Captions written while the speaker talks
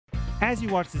As you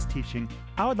watch this teaching,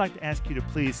 I would like to ask you to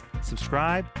please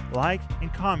subscribe, like,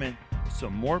 and comment so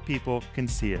more people can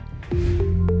see it.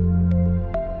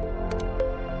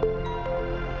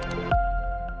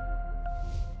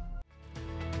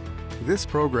 This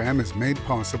program is made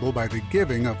possible by the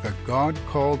giving of the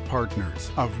God-called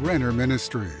partners of Renner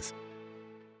Ministries.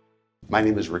 My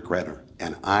name is Rick Renner,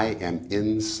 and I am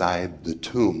inside the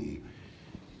tomb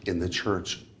in the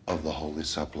Church of the Holy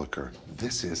Sepulchre.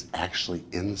 This is actually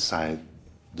inside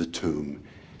the tomb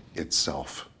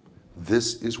itself.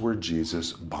 This is where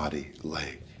Jesus' body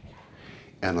lay.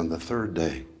 And on the third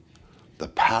day, the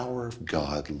power of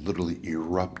God literally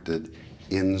erupted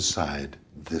inside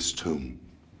this tomb.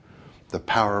 The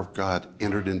power of God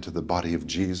entered into the body of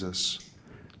Jesus.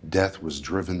 Death was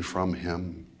driven from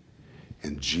him,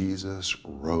 and Jesus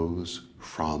rose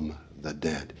from the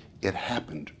dead. It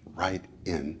happened right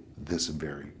in this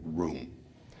very room.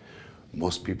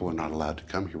 Most people are not allowed to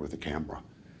come here with a camera,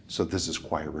 so this is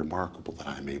quite remarkable that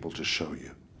I'm able to show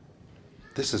you.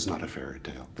 This is not a fairy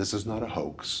tale. This is not a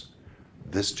hoax.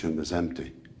 This tomb is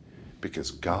empty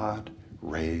because God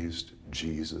raised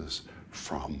Jesus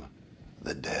from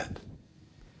the dead.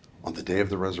 On the day of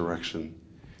the resurrection,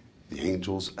 the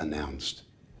angels announced,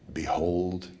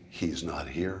 "Behold, he's not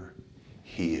here.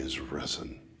 He is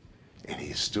risen." And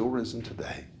he's still risen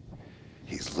today.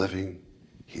 He's living,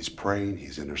 he's praying,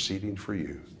 he's interceding for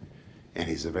you, and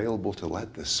he's available to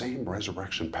let the same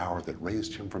resurrection power that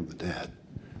raised him from the dead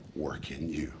work in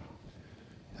you.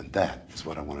 And that is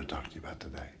what I want to talk to you about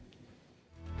today.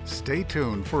 Stay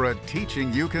tuned for a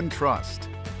teaching you can trust,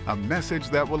 a message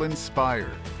that will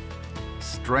inspire,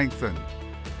 strengthen,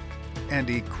 and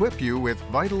equip you with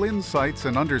vital insights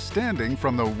and understanding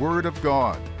from the Word of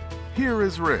God. Here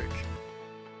is Rick.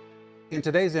 In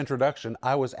today's introduction,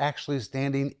 I was actually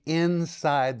standing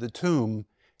inside the tomb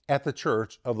at the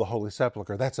Church of the Holy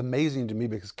Sepulchre. That's amazing to me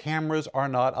because cameras are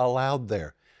not allowed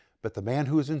there. But the man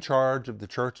who is in charge of the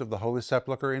Church of the Holy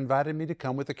Sepulchre invited me to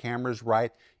come with the cameras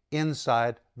right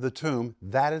inside the tomb.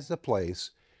 That is the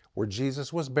place where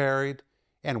Jesus was buried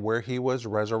and where he was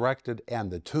resurrected.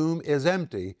 And the tomb is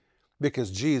empty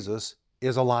because Jesus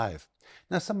is alive.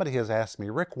 Now, somebody has asked me,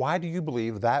 Rick, why do you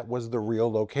believe that was the real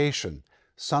location?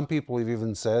 Some people have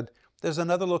even said, there's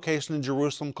another location in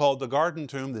Jerusalem called the Garden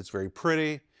Tomb that's very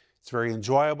pretty, it's very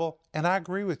enjoyable, and I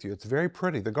agree with you, it's very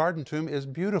pretty. The Garden Tomb is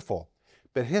beautiful,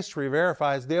 but history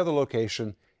verifies the other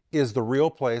location is the real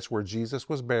place where Jesus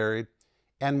was buried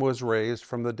and was raised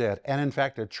from the dead. And in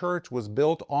fact, a church was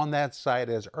built on that site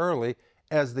as early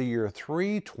as the year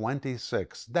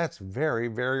 326. That's very,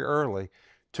 very early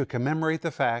to commemorate the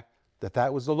fact that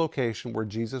that was the location where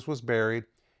Jesus was buried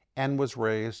and was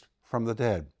raised from the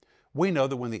dead. We know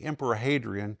that when the Emperor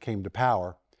Hadrian came to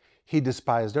power, he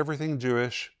despised everything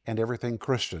Jewish and everything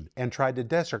Christian and tried to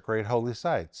desecrate holy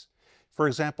sites. For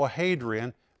example,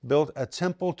 Hadrian built a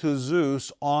temple to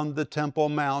Zeus on the Temple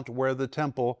Mount where the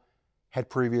temple had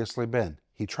previously been.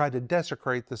 He tried to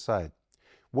desecrate the site.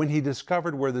 When he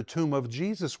discovered where the tomb of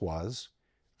Jesus was,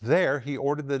 there he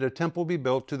ordered that a temple be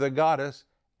built to the goddess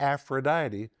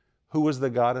Aphrodite, who was the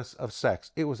goddess of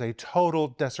sex. It was a total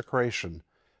desecration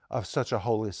of such a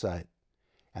holy site.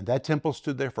 And that temple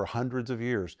stood there for hundreds of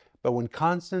years. But when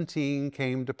Constantine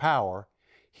came to power,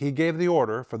 he gave the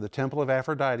order for the temple of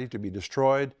Aphrodite to be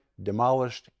destroyed,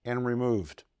 demolished, and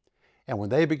removed. And when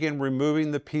they began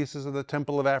removing the pieces of the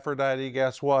temple of Aphrodite,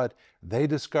 guess what? They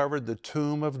discovered the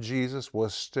tomb of Jesus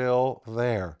was still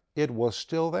there. It was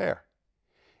still there.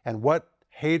 And what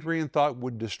Hadrian thought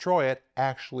would destroy it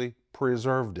actually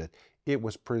preserved it. It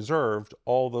was preserved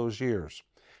all those years.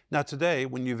 Now today,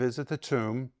 when you visit the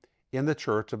tomb in the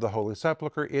Church of the Holy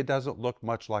Sepulchre, it doesn't look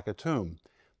much like a tomb.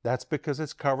 That's because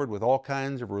it's covered with all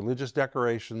kinds of religious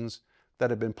decorations that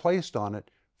have been placed on it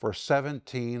for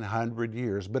 1,700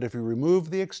 years. But if you remove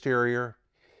the exterior,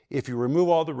 if you remove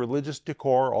all the religious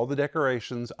decor, all the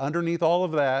decorations, underneath all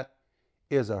of that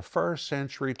is a first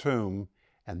century tomb,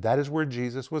 and that is where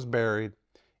Jesus was buried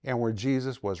and where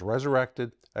Jesus was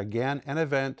resurrected, again an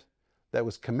event that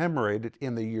was commemorated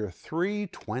in the year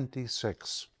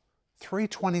 326.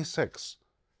 326.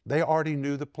 They already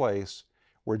knew the place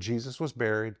where Jesus was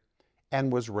buried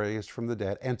and was raised from the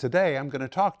dead. And today I'm going to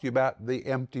talk to you about the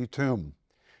empty tomb.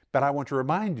 But I want to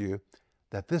remind you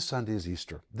that this Sunday is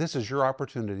Easter. This is your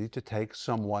opportunity to take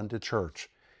someone to church.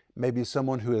 Maybe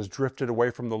someone who has drifted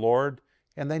away from the Lord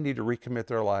and they need to recommit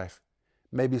their life.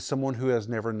 Maybe someone who has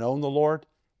never known the Lord.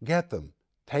 Get them.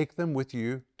 Take them with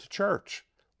you to church.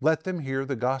 Let them hear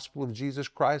the gospel of Jesus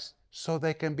Christ so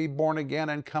they can be born again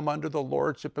and come under the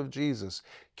lordship of Jesus.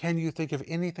 Can you think of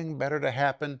anything better to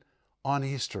happen on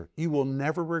Easter? You will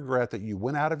never regret that you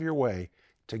went out of your way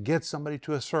to get somebody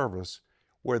to a service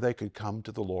where they could come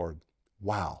to the Lord.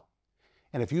 Wow.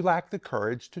 And if you lack the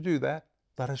courage to do that,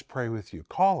 let us pray with you.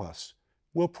 Call us.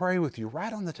 We'll pray with you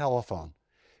right on the telephone.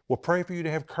 We'll pray for you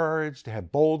to have courage, to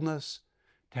have boldness,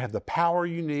 to have the power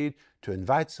you need to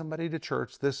invite somebody to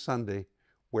church this Sunday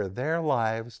where their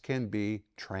lives can be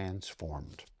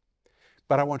transformed.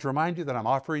 But I want to remind you that I'm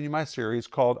offering you my series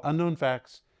called Unknown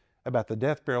Facts about the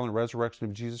death, burial, and resurrection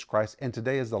of Jesus Christ. And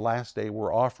today is the last day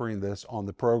we're offering this on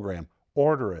the program.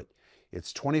 Order it.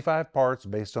 It's 25 parts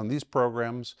based on these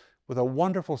programs with a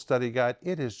wonderful study guide.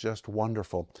 It is just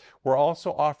wonderful. We're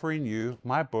also offering you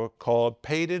my book called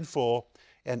Paid in Full,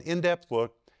 an in-depth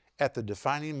look at the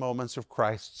defining moments of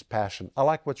Christ's passion. I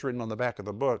like what's written on the back of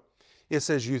the book. It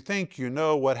says, you think you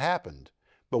know what happened,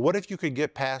 but what if you could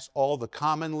get past all the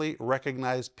commonly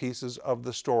recognized pieces of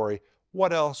the story?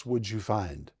 What else would you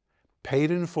find?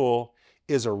 Paid in Full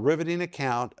is a riveting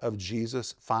account of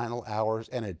Jesus' final hours,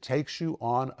 and it takes you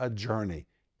on a journey.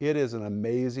 It is an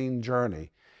amazing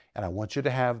journey, and I want you to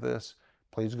have this.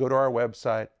 Please go to our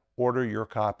website, order your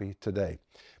copy today.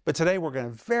 But today we're going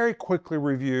to very quickly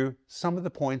review some of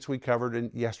the points we covered in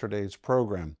yesterday's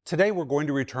program. Today we're going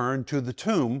to return to the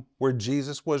tomb where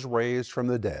Jesus was raised from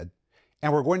the dead,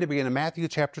 and we're going to begin in Matthew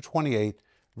chapter 28,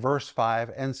 verse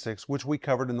 5 and 6, which we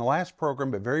covered in the last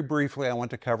program, but very briefly I want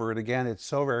to cover it again. It's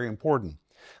so very important.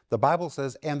 The Bible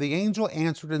says, and the angel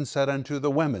answered and said unto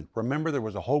the women, remember there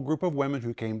was a whole group of women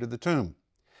who came to the tomb,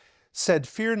 said,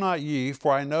 fear not ye,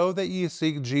 for I know that ye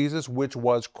seek Jesus, which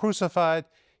was crucified.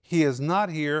 He is not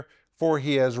here, for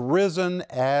he has risen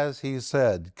as he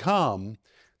said. Come,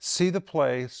 see the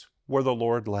place where the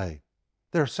Lord lay.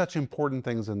 There are such important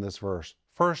things in this verse.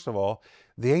 First of all,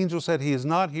 the angel said he is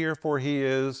not here, for he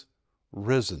is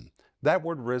risen. That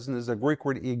word risen is the Greek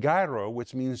word egeiro,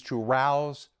 which means to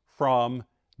rouse from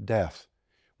death,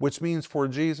 which means for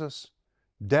Jesus,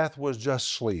 death was just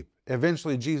sleep.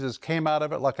 Eventually, Jesus came out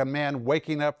of it like a man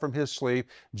waking up from his sleep.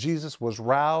 Jesus was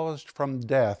roused from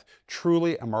death,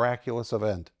 truly a miraculous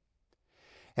event.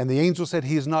 And the angel said,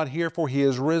 he is not here, for he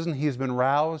is risen. He's been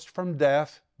roused from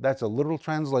death. That's a literal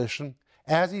translation,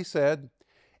 as he said.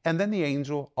 And then the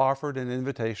angel offered an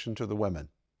invitation to the women.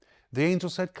 The angel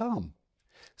said, come,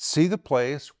 see the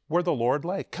place where the Lord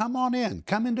lay. Come on in.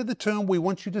 Come into the tomb. We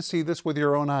want you to see this with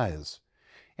your own eyes.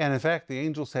 And in fact, the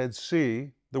angel said,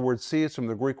 see. The word see is from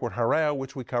the Greek word hareo,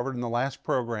 which we covered in the last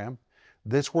program.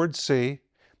 This word see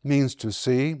means to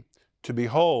see, to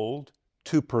behold,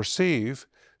 to perceive,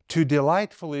 to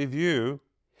delightfully view.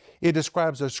 It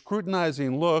describes a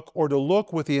scrutinizing look, or to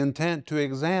look with the intent to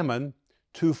examine,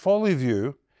 to fully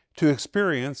view, to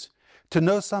experience, to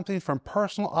know something from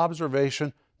personal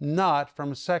observation, not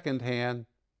from secondhand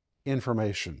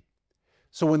information.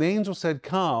 So when the angel said,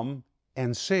 come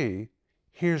and see,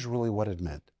 here's really what it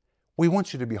meant. We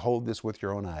want you to behold this with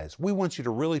your own eyes. We want you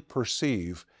to really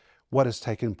perceive what has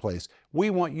taken place. We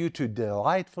want you to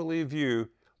delightfully view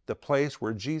the place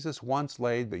where Jesus once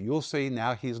laid, but you'll see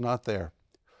now he's not there.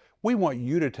 We want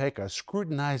you to take a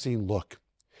scrutinizing look.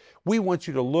 We want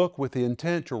you to look with the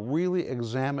intent to really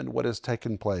examine what has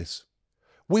taken place.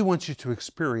 We want you to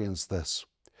experience this.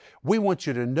 We want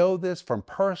you to know this from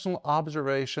personal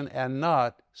observation and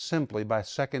not simply by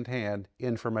secondhand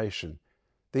information.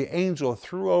 The angel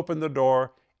threw open the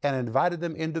door and invited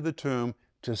them into the tomb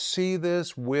to see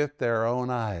this with their own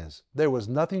eyes. There was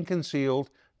nothing concealed,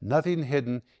 nothing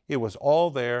hidden. It was all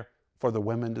there for the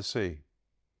women to see.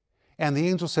 And the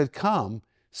angel said, come,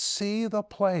 see the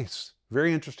place.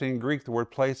 Very interesting in Greek, the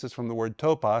word place is from the word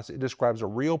topos. It describes a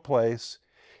real place.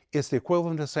 It's the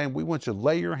equivalent of saying, we want you to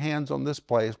lay your hands on this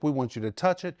place. We want you to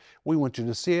touch it. We want you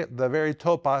to see it, the very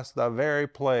topos, the very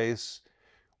place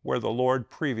where the Lord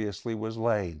previously was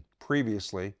laid.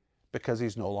 Previously, because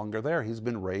he's no longer there. He's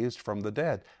been raised from the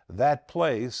dead. That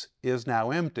place is now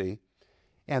empty.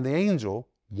 And the angel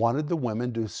wanted the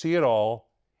women to see it all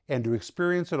and to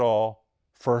experience it all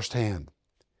firsthand.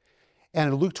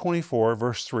 And in Luke 24,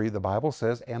 verse 3, the Bible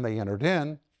says, and they entered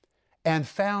in and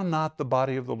found not the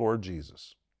body of the Lord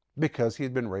Jesus, because he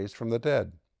had been raised from the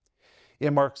dead.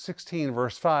 In Mark 16,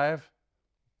 verse 5,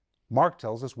 Mark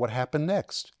tells us what happened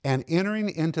next. And entering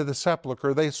into the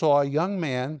sepulchre, they saw a young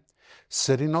man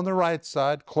sitting on the right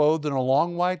side, clothed in a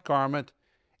long white garment,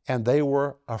 and they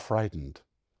were affrighted.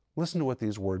 Listen to what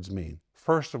these words mean.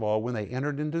 First of all, when they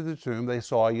entered into the tomb, they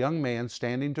saw a young man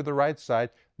standing to the right side.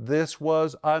 This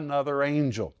was another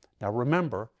angel. Now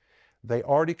remember, they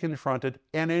already confronted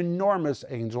an enormous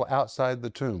angel outside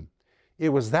the tomb. It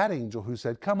was that angel who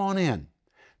said, come on in.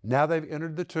 Now they've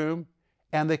entered the tomb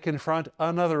and they confront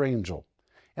another angel.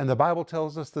 And the Bible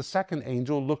tells us the second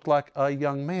angel looked like a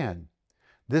young man.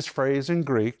 This phrase in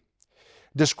Greek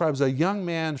describes a young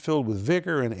man filled with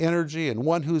vigor and energy and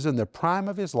one who's in the prime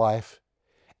of his life,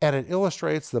 and it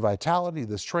illustrates the vitality,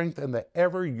 the strength, and the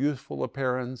ever-youthful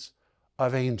appearance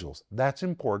of angels. That's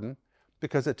important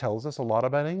because it tells us a lot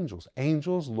about angels.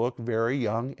 Angels look very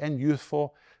young and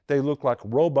youthful. They look like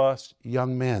robust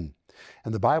young men.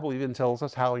 And the Bible even tells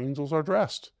us how angels are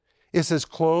dressed. It says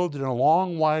clothed in a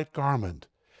long white garment.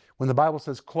 When the Bible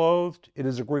says clothed, it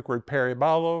is a Greek word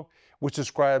peribalo, which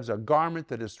describes a garment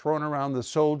that is thrown around the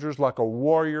soldiers like a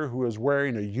warrior who is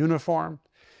wearing a uniform.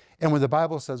 And when the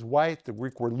Bible says white, the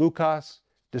Greek word lukos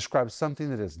describes something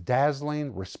that is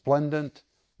dazzling, resplendent,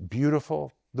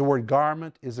 beautiful. The word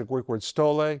garment is the Greek word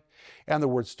stole, and the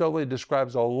word stole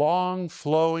describes a long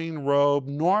flowing robe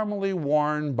normally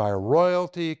worn by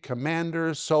royalty,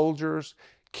 commanders, soldiers,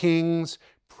 kings,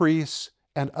 priests,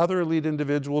 and other elite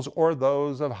individuals or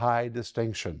those of high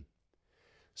distinction.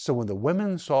 So when the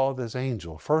women saw this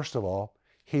angel, first of all,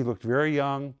 he looked very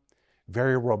young,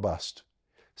 very robust.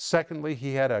 Secondly,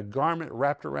 he had a garment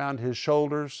wrapped around his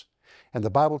shoulders, and the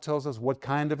Bible tells us what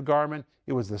kind of garment.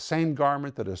 It was the same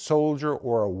garment that a soldier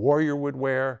or a warrior would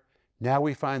wear. Now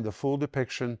we find the full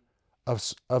depiction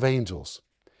of angels.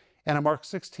 And in Mark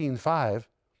 16:5,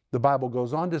 the Bible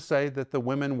goes on to say that the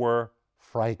women were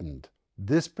frightened.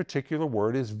 This particular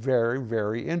word is very,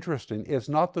 very interesting. It's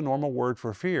not the normal word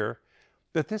for fear,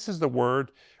 but this is the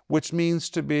word which means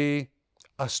to be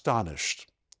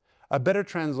astonished. A better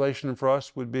translation for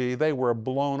us would be they were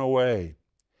blown away.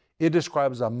 It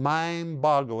describes a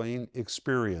mind-boggling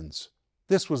experience.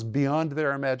 This was beyond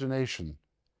their imagination.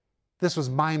 This was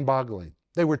mind-boggling.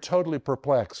 They were totally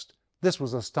perplexed. This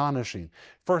was astonishing.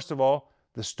 First of all,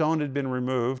 the stone had been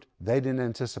removed. They didn't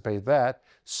anticipate that.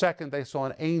 Second, they saw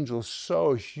an angel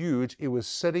so huge, it was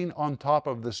sitting on top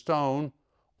of the stone,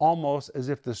 almost as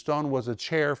if the stone was a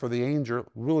chair for the angel.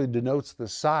 Really denotes the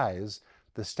size,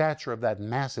 the stature of that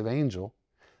massive angel.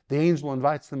 The angel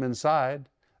invites them inside.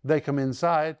 They come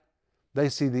inside. They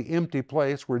see the empty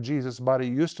place where Jesus' body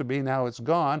used to be. Now it's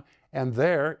gone. And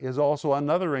there is also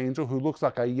another angel who looks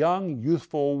like a young,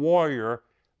 youthful warrior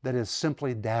that is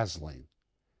simply dazzling.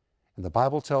 And the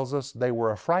Bible tells us they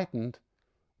were frightened,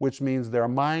 which means their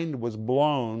mind was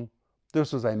blown.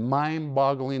 This was a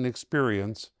mind-boggling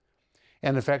experience.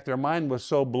 And in fact, their mind was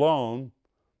so blown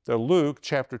that Luke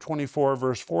chapter 24,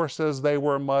 verse 4 says they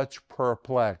were much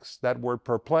perplexed. That word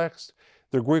perplexed,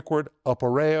 the Greek word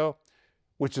aporeo,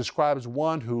 which describes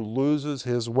one who loses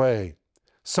his way.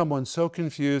 Someone so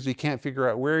confused he can't figure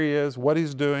out where he is, what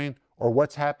he's doing, or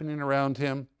what's happening around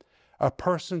him. A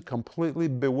person completely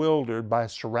bewildered by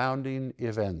surrounding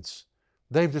events.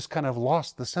 They've just kind of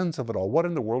lost the sense of it all. What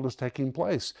in the world is taking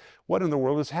place? What in the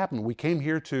world has happened? We came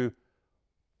here to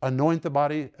anoint the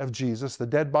body of Jesus, the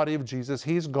dead body of Jesus.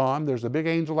 He's gone. There's a big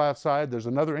angel outside. There's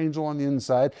another angel on the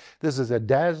inside. This is a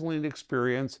dazzling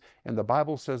experience. And the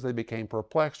Bible says they became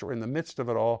perplexed, or in the midst of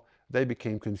it all, they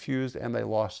became confused and they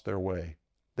lost their way.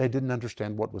 They didn't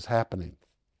understand what was happening.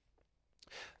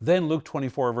 Then Luke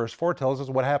 24, verse 4 tells us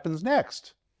what happens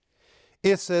next.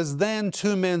 It says, then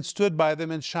two men stood by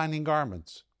them in shining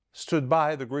garments. Stood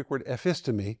by, the Greek word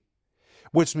ephistemi,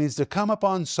 which means to come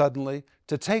upon suddenly,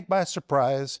 to take by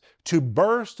surprise, to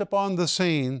burst upon the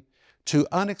scene, to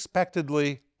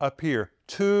unexpectedly appear.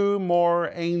 Two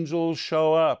more angels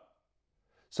show up.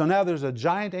 So now there's a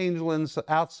giant angel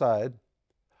outside,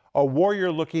 a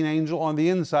warrior-looking angel on the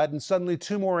inside, and suddenly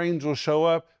two more angels show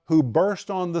up who burst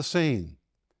on the scene.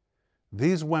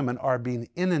 These women are being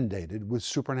inundated with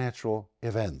supernatural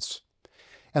events.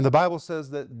 And the Bible says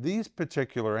that these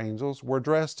particular angels were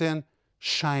dressed in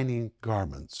shining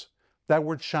garments. That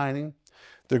word shining,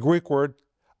 the Greek word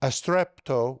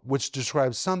astrepto, which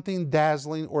describes something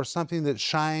dazzling or something that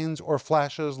shines or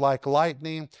flashes like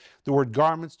lightning. The word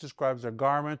garments describes a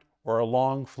garment or a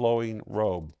long flowing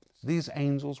robe. These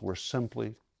angels were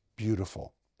simply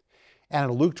beautiful. And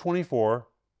in Luke 24,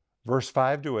 verse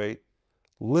 5 to 8,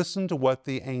 listen to what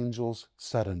the angels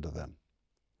said unto them.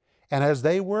 And as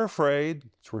they were afraid,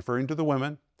 it's referring to the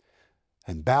women,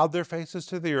 and bowed their faces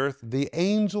to the earth, the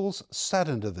angels said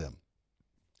unto them,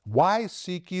 why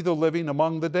seek ye the living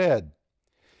among the dead?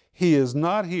 He is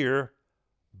not here,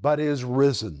 but is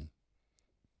risen.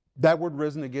 That word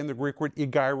risen, again, the Greek word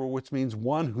egeiro, which means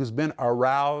one who's been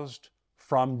aroused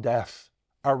from death.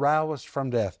 Aroused from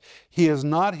death. He is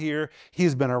not here.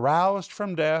 He's been aroused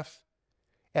from death.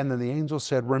 And then the angel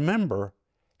said, remember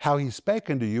how he spake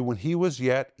unto you when he was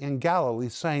yet in Galilee,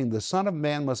 saying, the Son of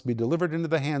Man must be delivered into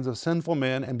the hands of sinful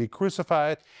men and be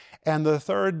crucified, and the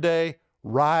third day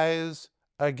rise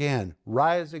again.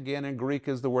 Rise again in Greek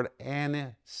is the word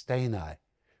anasteni,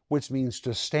 which means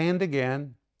to stand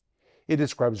again. It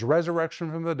describes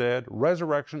resurrection from the dead.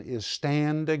 Resurrection is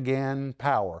stand again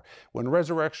power. When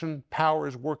resurrection power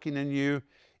is working in you,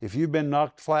 if you've been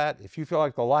knocked flat, if you feel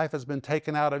like the life has been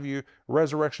taken out of you,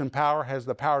 resurrection power has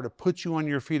the power to put you on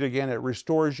your feet again. It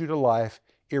restores you to life.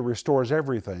 It restores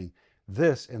everything.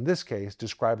 This, in this case,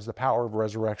 describes the power of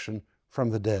resurrection from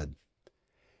the dead.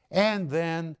 And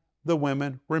then the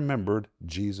women remembered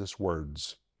Jesus'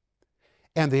 words.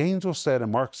 And the angel said in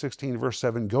Mark 16, verse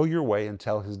 7, "Go your way and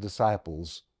tell his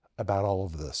disciples about all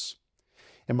of this."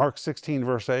 In Mark 16,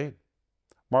 verse 8,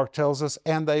 Mark tells us,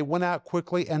 "And they went out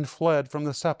quickly and fled from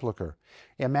the sepulchre."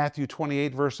 In Matthew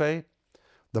 28, verse 8,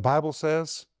 the Bible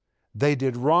says, "They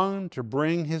did run to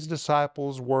bring his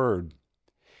disciples word."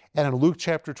 And in Luke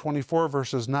chapter 24,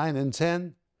 verses 9 and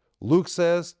 10, Luke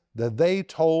says that they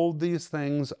told these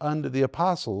things unto the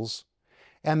apostles.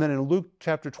 And then in Luke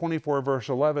chapter 24, verse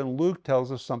 11, Luke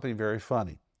tells us something very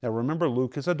funny. Now remember,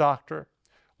 Luke is a doctor.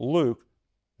 Luke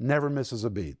never misses a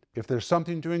beat. If there's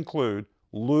something to include,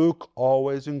 Luke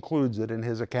always includes it in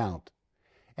his account.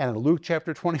 And in Luke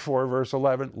chapter 24, verse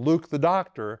 11, Luke the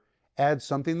doctor adds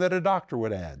something that a doctor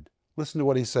would add. Listen to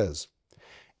what he says.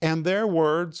 "And their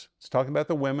words," it's talking about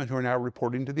the women who are now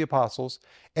reporting to the apostles,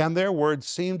 "and their words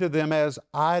seemed to them as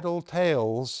idle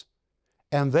tales,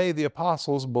 and they, the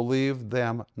apostles, believed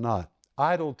them not."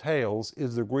 Idle tales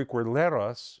is the Greek word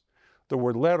leros. The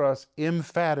word leros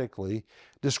emphatically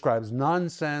describes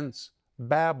nonsense,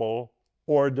 babble,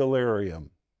 or delirium.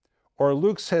 Or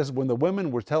Luke says when the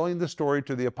women were telling the story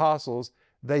to the apostles,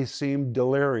 they seemed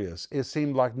delirious. It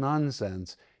seemed like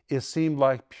nonsense. It seemed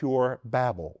like pure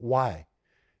babble. Why?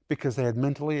 Because they had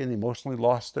mentally and emotionally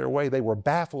lost their way. They were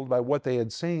baffled by what they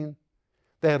had seen.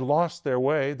 They had lost their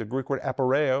way, the Greek word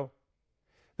aporeo.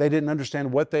 They didn't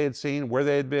understand what they had seen, where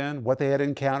they had been, what they had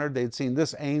encountered. They had seen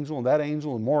this angel and that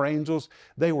angel and more angels.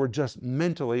 They were just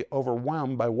mentally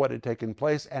overwhelmed by what had taken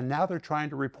place, and now they're trying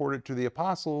to report it to the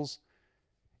apostles.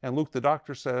 And Luke the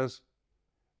doctor says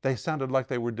they sounded like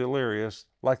they were delirious,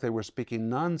 like they were speaking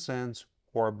nonsense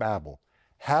or babble.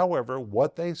 However,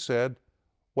 what they said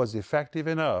was effective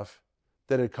enough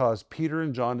that it caused Peter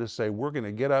and John to say, "We're going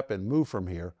to get up and move from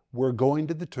here. We're going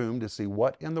to the tomb to see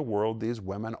what in the world these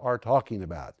women are talking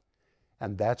about."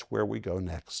 And that's where we go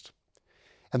next.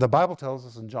 And the Bible tells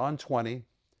us in John 20,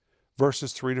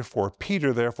 verses 3 to 4,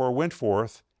 "Peter therefore went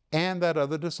forth, and that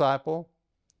other disciple,"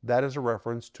 that is a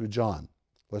reference to John.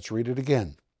 Let's read it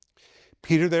again.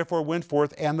 "Peter therefore went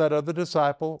forth, and that other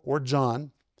disciple," or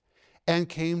John, "and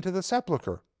came to the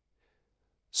sepulchre.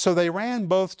 So they ran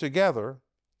both together,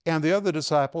 and the other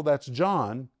disciple," that's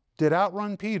John, "did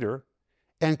outrun Peter,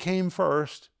 and came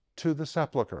first to the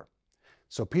sepulchre."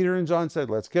 So Peter and John said,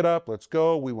 "Let's get up, let's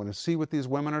go. We want to see what these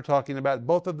women are talking about."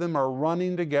 Both of them are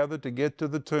running together to get to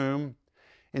the tomb.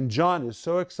 And John is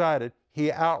so excited,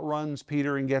 he outruns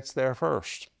Peter and gets there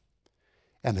first.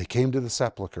 And they came to the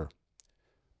sepulchre.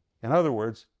 In other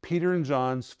words, Peter and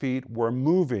John's feet were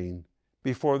moving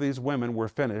before these women were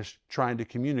finished trying to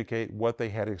communicate what they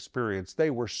had experienced. They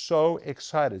were so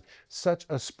excited. Such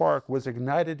a spark was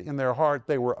ignited in their heart.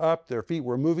 They were up, their feet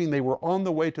were moving. They were on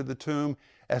the way to the tomb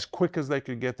as quick as they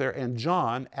could get there, and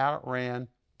John outran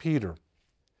Peter.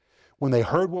 When they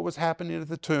heard what was happening at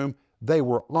the tomb, they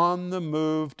were on the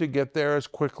move to get there as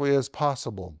quickly as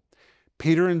possible.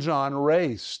 Peter and John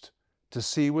raced to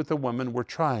see what the women were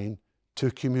trying to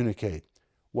communicate.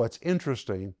 What's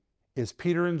interesting is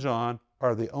Peter and John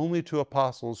are the only two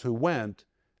apostles who went.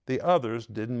 The others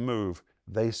didn't move.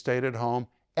 They stayed at home,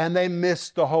 and they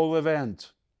missed the whole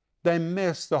event. They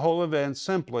missed the whole event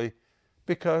simply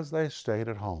because they stayed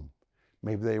at home.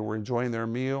 Maybe they were enjoying their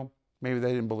meal. Maybe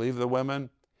they didn't believe the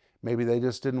women. Maybe they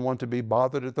just didn't want to be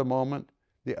bothered at the moment.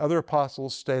 The other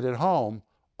apostles stayed at home.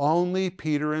 Only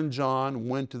Peter and John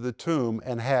went to the tomb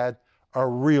and had a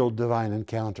real divine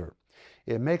encounter.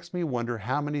 It makes me wonder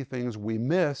how many things we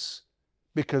miss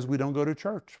because we don't go to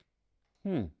church.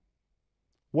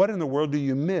 What in the world do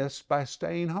you miss by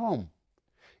staying home?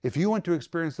 If you want to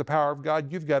experience the power of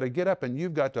God, you've got to get up and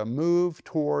you've got to move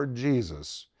toward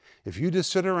Jesus. If you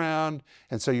just sit around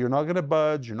and say you're not going to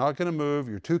budge, you're not going to move,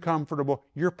 you're too comfortable,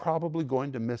 you're probably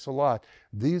going to miss a lot.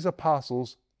 These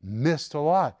apostles missed a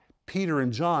lot. Peter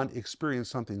and John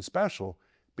experienced something special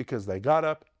because they got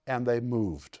up and they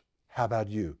moved. How about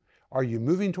you? Are you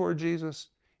moving toward Jesus?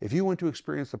 If you want to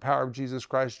experience the power of Jesus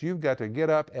Christ, you've got to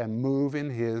get up and move in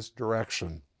His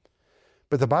direction.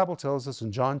 But the Bible tells us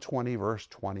in John 20, verse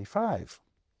 25,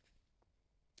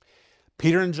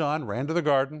 Peter and John ran to the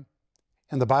garden,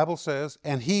 and the Bible says,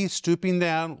 "And he, stooping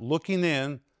down, looking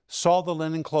in, saw the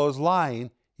linen clothes lying,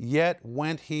 yet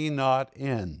went he not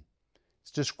in."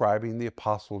 It's describing the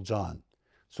Apostle John.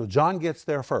 So John gets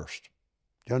there first.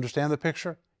 Do you understand the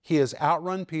picture? He has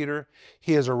outrun Peter.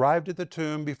 He has arrived at the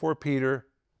tomb before Peter.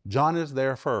 John is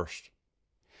there first.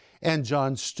 And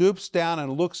John stoops down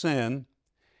and looks in.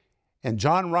 And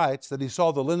John writes that he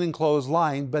saw the linen clothes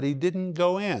lying, but he didn't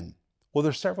go in. Well,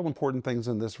 there's several important things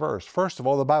in this verse. First of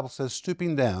all, the Bible says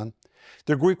stooping down.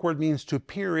 The Greek word means to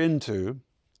peer into,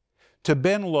 to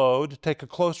bend low, to take a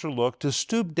closer look, to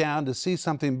stoop down to see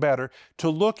something better, to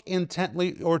look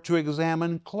intently or to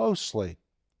examine closely.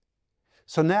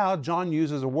 So now John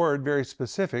uses a word very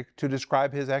specific to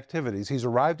describe his activities. He's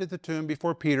arrived at the tomb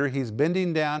before Peter. He's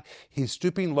bending down. He's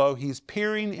stooping low. He's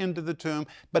peering into the tomb,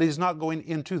 but he's not going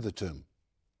into the tomb.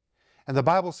 And the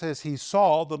Bible says he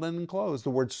saw the linen clothes. The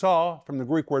word saw, from the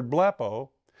Greek word blepo,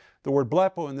 the word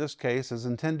blepo in this case is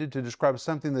intended to describe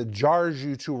something that jars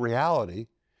you to reality.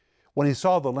 When he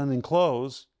saw the linen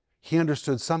clothes, he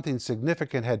understood something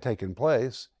significant had taken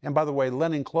place. And by the way,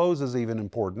 linen clothes is even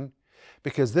important,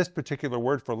 because this particular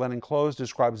word for linen clothes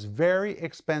describes very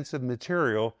expensive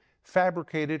material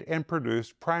fabricated and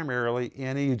produced primarily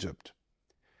in Egypt.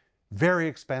 Very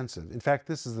expensive. In fact,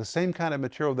 this is the same kind of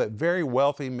material that very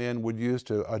wealthy men would use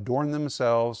to adorn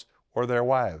themselves or their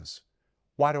wives.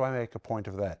 Why do I make a point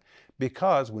of that?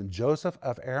 Because when Joseph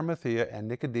of Arimathea and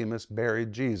Nicodemus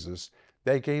buried Jesus,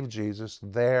 they gave Jesus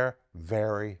their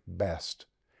very best.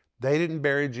 They didn't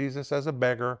bury Jesus as a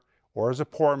beggar or as a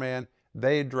poor man.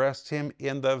 They dressed him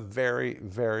in the very,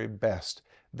 very best.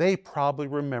 They probably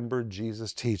remembered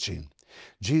Jesus' teaching.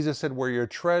 Jesus said, where your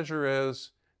treasure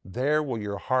is, there will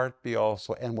your heart be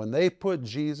also. And when they put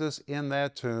Jesus in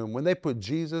that tomb, when they put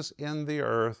Jesus in the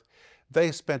earth,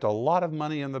 they spent a lot of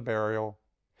money in the burial.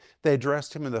 They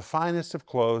dressed him in the finest of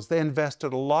clothes. They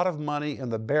invested a lot of money in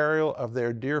the burial of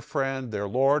their dear friend, their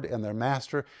Lord and their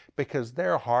Master, because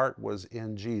their heart was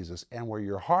in Jesus. And where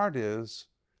your heart is,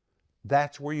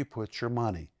 that's where you put your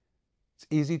money. It's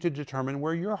easy to determine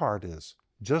where your heart is.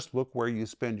 Just look where you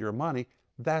spend your money.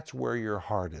 That's where your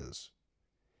heart is.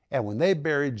 And when they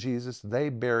buried Jesus, they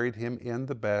buried him in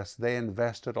the best. They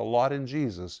invested a lot in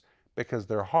Jesus because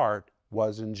their heart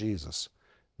was in Jesus.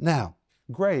 Now,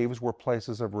 graves were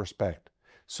places of respect.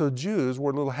 So Jews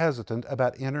were a little hesitant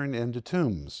about entering into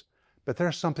tombs. But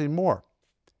there's something more.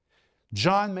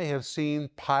 John may have seen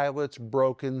Pilate's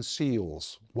broken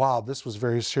seals. Wow, this was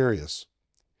very serious.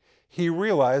 He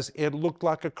realized it looked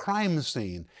like a crime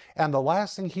scene, and the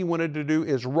last thing he wanted to do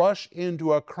is rush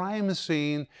into a crime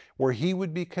scene where he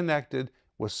would be connected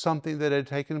with something that had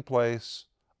taken place,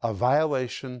 a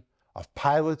violation of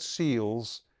Pilate's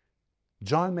seals.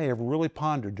 John may have really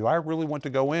pondered, do I really want to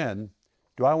go in?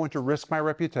 Do I want to risk my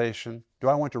reputation? Do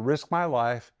I want to risk my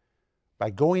life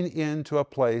by going into a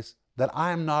place that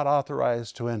I am not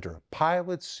authorized to enter?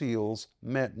 Pilate's seals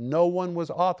meant no one was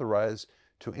authorized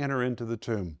to enter into the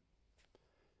tomb.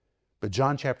 But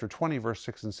John chapter 20, verse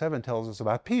 6 and 7 tells us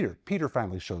about Peter. Peter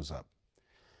finally shows up.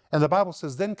 And the Bible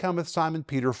says, then cometh Simon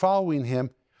Peter following him,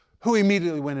 who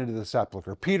immediately went into the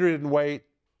sepulchre. Peter didn't wait.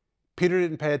 Peter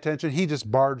didn't pay attention. He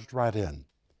just barged right in.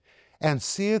 And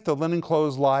seeth the linen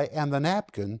clothes lie, and the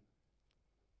napkin,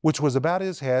 which was about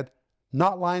his head,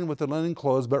 not lying with the linen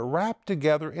clothes, but wrapped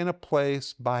together in a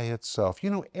place by itself. You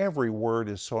know, every word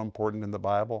is so important in the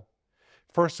Bible.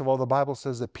 First of all, the Bible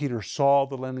says that Peter saw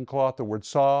the linen cloth. The word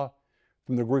saw,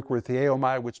 from the Greek word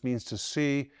theomai, which means to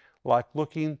see, like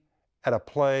looking at a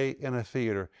play in a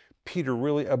theater. Peter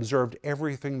really observed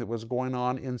everything that was going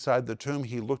on inside the tomb.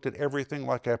 He looked at everything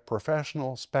like a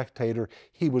professional spectator.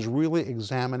 He was really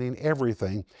examining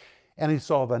everything. And he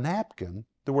saw the napkin.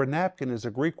 The word napkin is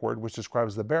a Greek word which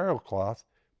describes the burial cloth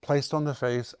placed on the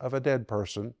face of a dead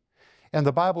person. And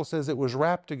the Bible says it was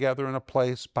wrapped together in a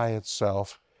place by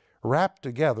itself. Wrapped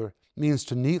together means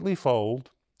to neatly fold,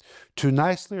 to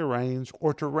nicely arrange,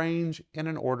 or to arrange in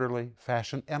an orderly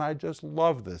fashion. And I just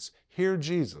love this. Here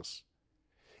Jesus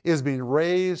is being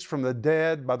raised from the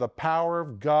dead by the power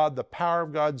of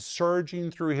God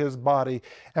surging through his body.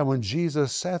 And when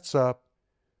Jesus sets up,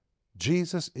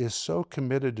 Jesus is so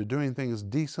committed to doing things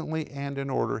decently and in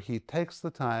order, he takes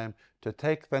the time to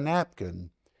take the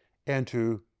napkin and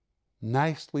to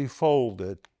nicely fold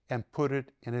it and put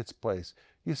it in its place.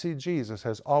 You see, Jesus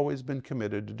has always been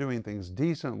committed to doing things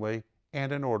decently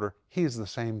and in order. He's the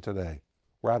same today.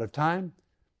 We're out of time,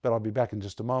 but I'll be back in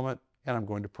just a moment, and I'm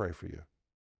going to pray for you.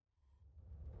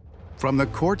 From the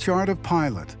courtyard of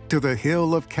Pilate to the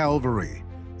hill of Calvary,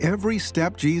 every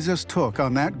step Jesus took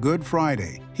on that Good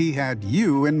Friday, he had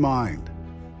you in mind.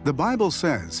 The Bible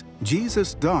says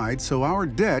Jesus died so our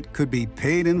debt could be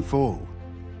paid in full.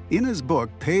 In his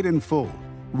book, Paid in Full,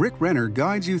 Rick Renner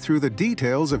guides you through the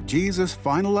details of Jesus'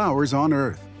 final hours on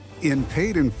earth. In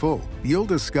Paid in Full, you'll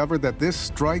discover that this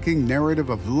striking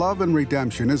narrative of love and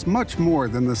redemption is much more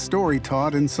than the story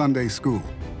taught in Sunday school.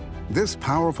 This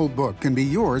powerful book can be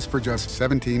yours for just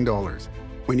 $17.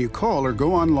 When you call or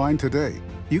go online today,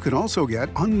 you can also get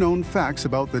unknown facts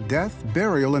about the death,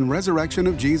 burial, and resurrection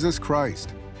of Jesus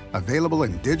Christ. Available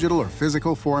in digital or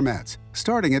physical formats,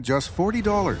 starting at just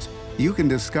 $40, you can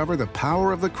discover the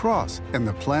power of the cross and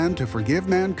the plan to forgive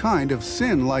mankind of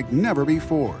sin like never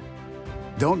before.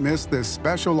 Don't miss this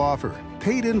special offer,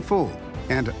 Paid in Full,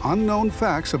 and unknown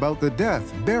facts about the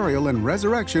death, burial, and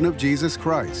resurrection of Jesus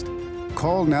Christ.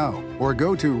 Call now or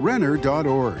go to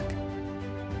renner.org.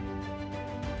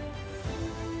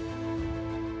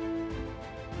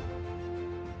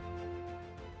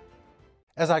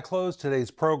 As I close today's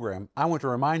program, I want to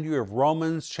remind you of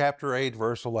Romans chapter 8,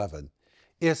 verse 11.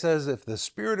 It says, "If the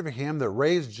Spirit of him that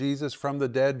raised Jesus from the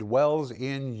dead dwells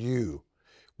in you,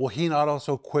 will he not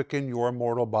also quicken your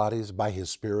mortal bodies by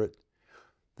his Spirit?"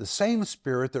 The same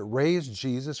Spirit that raised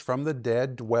Jesus from the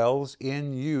dead dwells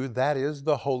in you. That is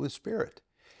the Holy Spirit.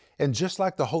 And just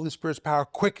like the Holy Spirit's power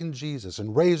quickened Jesus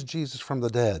and raised Jesus from the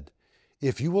dead,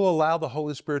 if you will allow the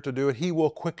Holy Spirit to do it, he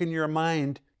will quicken your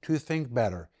mind to think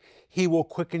better. He will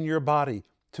quicken your body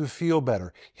to feel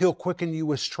better. He'll quicken you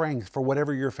with strength for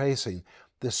whatever you're facing.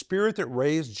 The Spirit that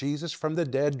raised Jesus from the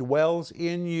dead dwells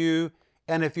in you,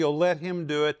 and if you'll let him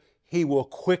do it, he will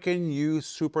quicken you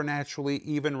supernaturally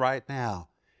even right now.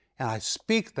 And I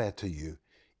speak that to you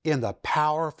in the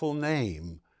powerful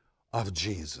name of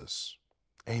Jesus.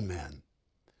 Amen.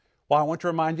 Well, I want to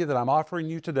remind you that I'm offering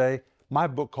you today my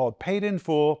book called Paid in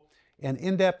Full, an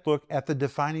in-depth look at the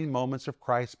defining moments of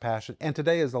Christ's passion. And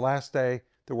today is the last day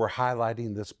that we're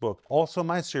highlighting this book. Also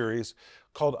my series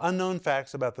called Unknown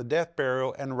Facts about the Death,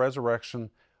 Burial, and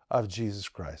Resurrection of Jesus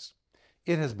Christ.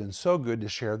 It has been so good to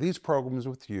share these programs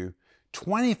with you.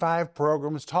 25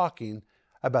 programs talking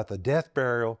about the death,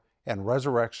 burial, and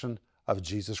resurrection of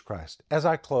Jesus Christ. As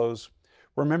I close,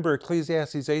 remember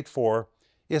Ecclesiastes 8:4.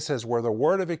 It says, "Where the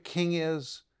word of a king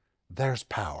is, there's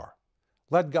power."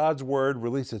 Let God's word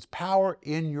release its power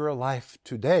in your life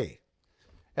today.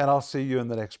 And I'll see you in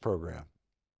the next program.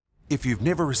 If you've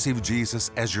never received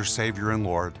Jesus as your Savior and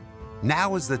Lord,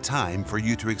 now is the time for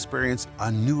you to experience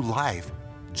a new life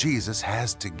Jesus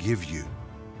has to give you.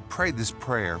 Pray this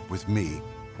prayer with me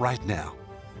right now.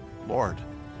 Lord,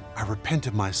 I repent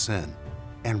of my sin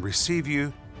and receive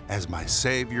you as my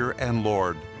Savior and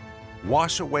Lord.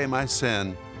 Wash away my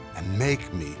sin and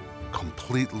make me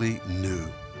completely new.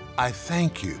 I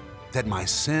thank you that my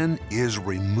sin is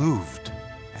removed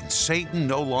and Satan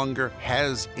no longer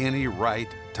has any right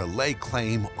to lay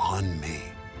claim on me.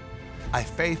 I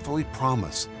faithfully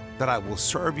promise that I will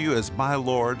serve you as my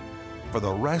Lord for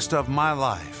the rest of my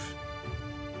life.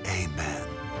 Amen.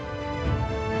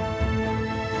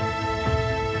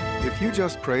 If you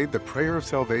just prayed the prayer of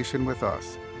salvation with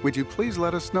us, would you please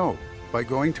let us know by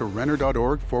going to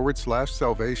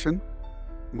renner.org/salvation?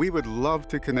 We would love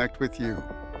to connect with you.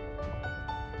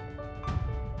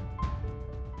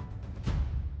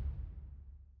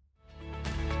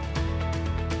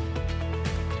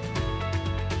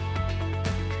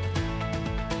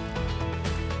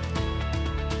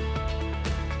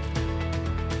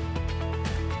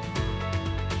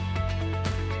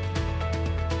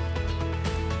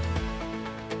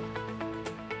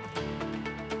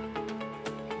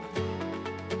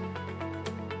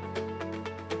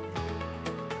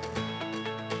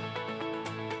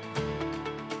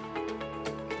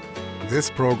 This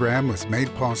program was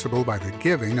made possible by the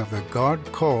giving of the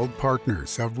God-called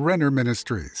partners of Renner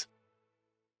Ministries.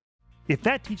 If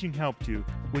that teaching helped you,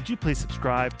 would you please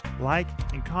subscribe, like,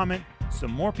 and comment so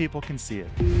more people can see it?